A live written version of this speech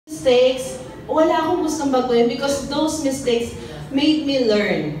Mistakes, wala akong gustong baguhin because those mistakes made me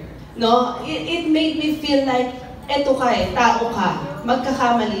learn. No? It made me feel like, eto ka tao ka,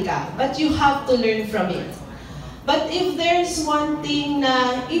 magkakamali ka, but you have to learn from it. But if there's one thing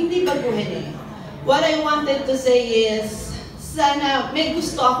na hindi baguhin what I wanted to say is, sana may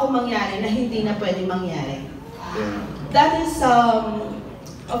gusto ako mangyari na hindi na pwede mangyari. That is,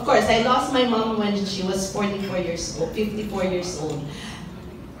 of course, I lost my mom when she was 54 years old, 54 years old.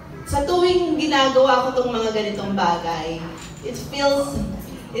 Sa tuwing ginagawa ko tong mga ganitong bagay, it feels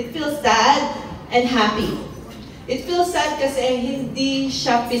sad and happy. It feels sad kasi hindi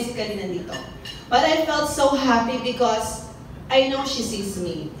siya physically nandito. But I felt so happy because I know she sees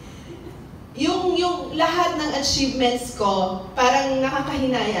me. Yung lahat ng achievements ko, parang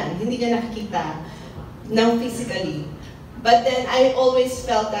nakakahinayang, hindi niya nakikita ng physically. But then I always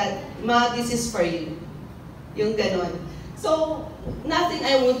felt that, Ma, this is for you. Yung ganon. So, nothing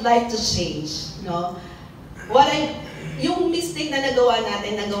I would like to change, no? Yung mistake na nagawa na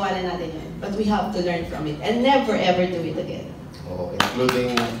natin yun. But we have to learn from it and never ever do it again. Oh,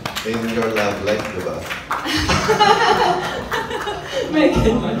 including in your love life, di ba? May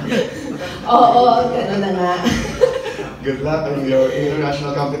ganon. Oo, ganon na nga. Good luck in your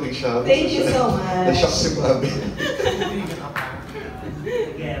international competition. Thank you so much. Na-shock si Bobby.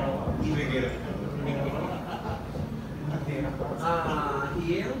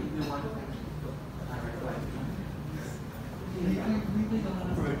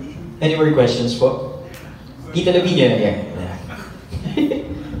 Any more questions po? Tita Lavinia, yeah.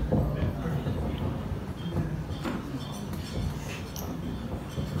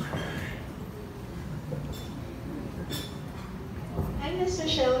 Hi, Ms.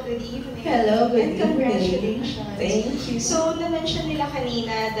 Michelle. Good evening. Hello, good and congratulations. Thank you. So, na-mention nila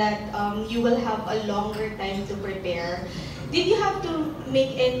kanina that you will have a longer time to prepare. Did you have to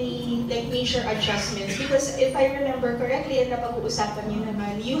make any major adjustments? Because if I remember correctly, and napag-uusapan niyo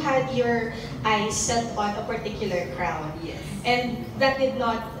naman, you had your eyes set on a particular crowd. Yes. And that did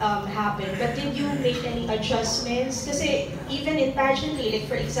not happen. But did you make any adjustments? Kasi even in pageantry, like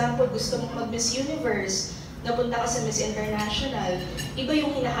for example, gusto mong mag-Miss Universe, napunta ka sa Miss International, iba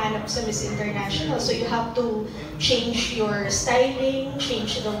yung hinahanap sa Miss International. So you have to change your styling,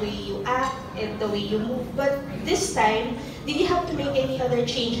 change the way you act, and the way you move. But this time, did you have to make any other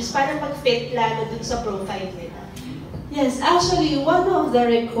changes para mag-fit lalo dun sa profile nila? Yes, actually, one of the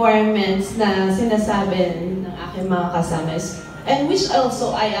requirements na sinasabi ng aking mga kasama is, and which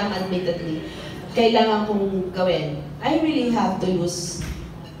also I am admittedly, kailangan kong gawin, I really have to lose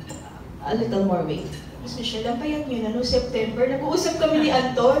a little more weight. Miss Michelle, ang payat nyo na, no September, nag-uusap kami ni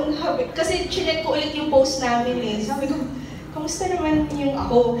Anton, kasi chinek ko ulit yung post namin eh. Sabi ko, kamusta naman yung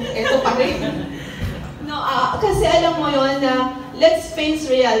ako? Eto pa rin. No, kasi alam mo yun na, let's face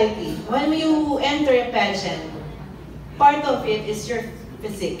reality. When you enter a pageant, part of it is your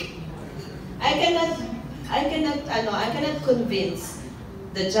physique. I cannot convince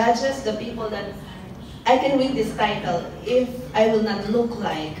the judges, the people that I can win this title if I will not look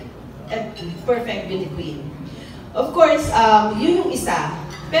like a perfect beauty queen. Of course, yun yung isa.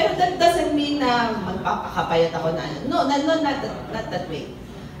 Pero that doesn't mean na magpapakapayat ako na, no, not that way.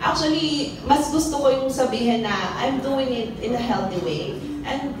 Actually, mas gusto ko yung sabihin na I'm doing it in a healthy way.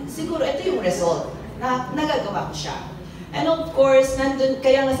 And siguro ito yung result, na nagagawa ko siya. And of course, nandun,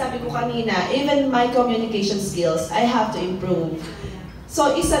 kaya nga sabi ko kanina, even my communication skills, I have to improve.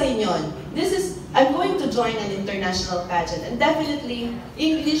 So isa rin yun. I'm going to join an international pageant, and definitely,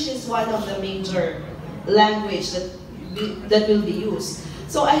 English is one of the major language that will be used.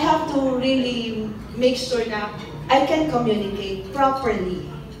 So I have to really make sure na I can communicate properly,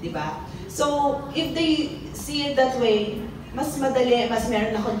 di ba? So if they see it that way, mas madali, mas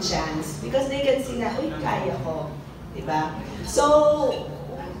meron akong chance because they can see na, uy, kaya ko, di ba? So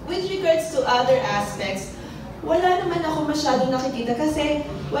with regards to other aspects, wala naman ako masyadong nakikita kasi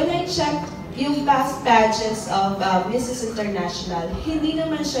when I check yung past pageants of Mrs. International, hindi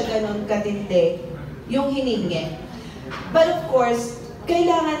naman siya ganun katindi yung hiningi. But of course,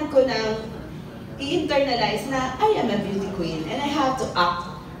 kailangan ko nang i-internalize na I am a beauty queen and I have to act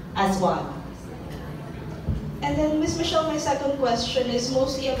as one. And then, Ms. Michelle, my second question is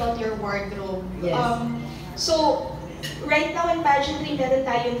mostly about your wardrobe. Yes. So, right now in pageantry, meron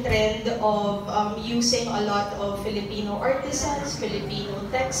tayong trend of using a lot of Filipino artisans, Filipino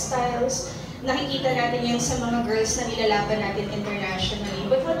textiles. Nakikita natin yan sa mga girls na nilalaban natin internationally.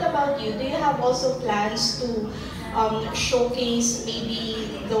 But what about you? Do you have also plans to showcase maybe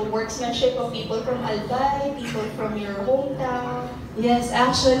the workmanship of people from Albay, people from your hometown? Yes,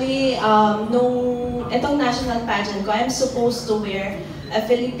 actually, nung itong national pageant ko, I'm supposed to wear a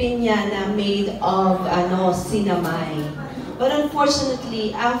Filipiniana made of sinamay. But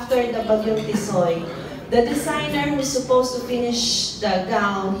unfortunately, after the Bagyong Tisoy, the designer who's supposed to finish the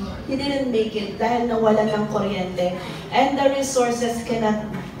gown, he didn't make it dahil nawalan ng kuryente and the resources cannot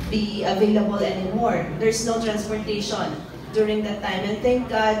be available anymore. There's no transportation during that time, and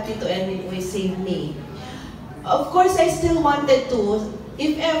thank God Tito Hemingway saved me. Of course, I still wanted to,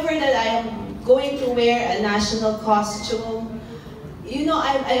 if ever that I am going to wear a national costume, you know,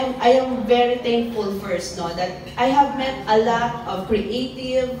 I am very thankful first, no, that I have met a lot of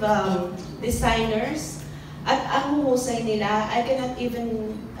creative designers. At ang huhusay nila, I cannot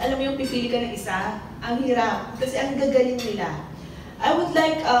even, alam mo yung pipili ka ng isa, ang hirap, kasi ang gagaling nila. I would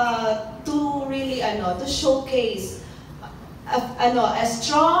like to really, to showcase, a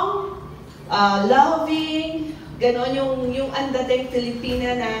strong, loving, ganon, yung andating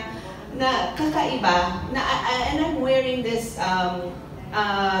Filipina na kakaiba, and I'm wearing this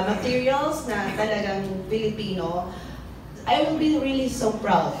materials na talagang Filipino. I will be really so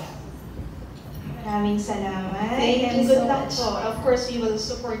proud. Maraming salamat. Thank you good so luck much. po. Of course, we will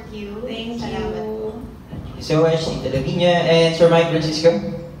support you. Thank Salamat. you. Thank you so much, Tita Lavinia and Sir Mike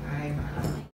Francisco.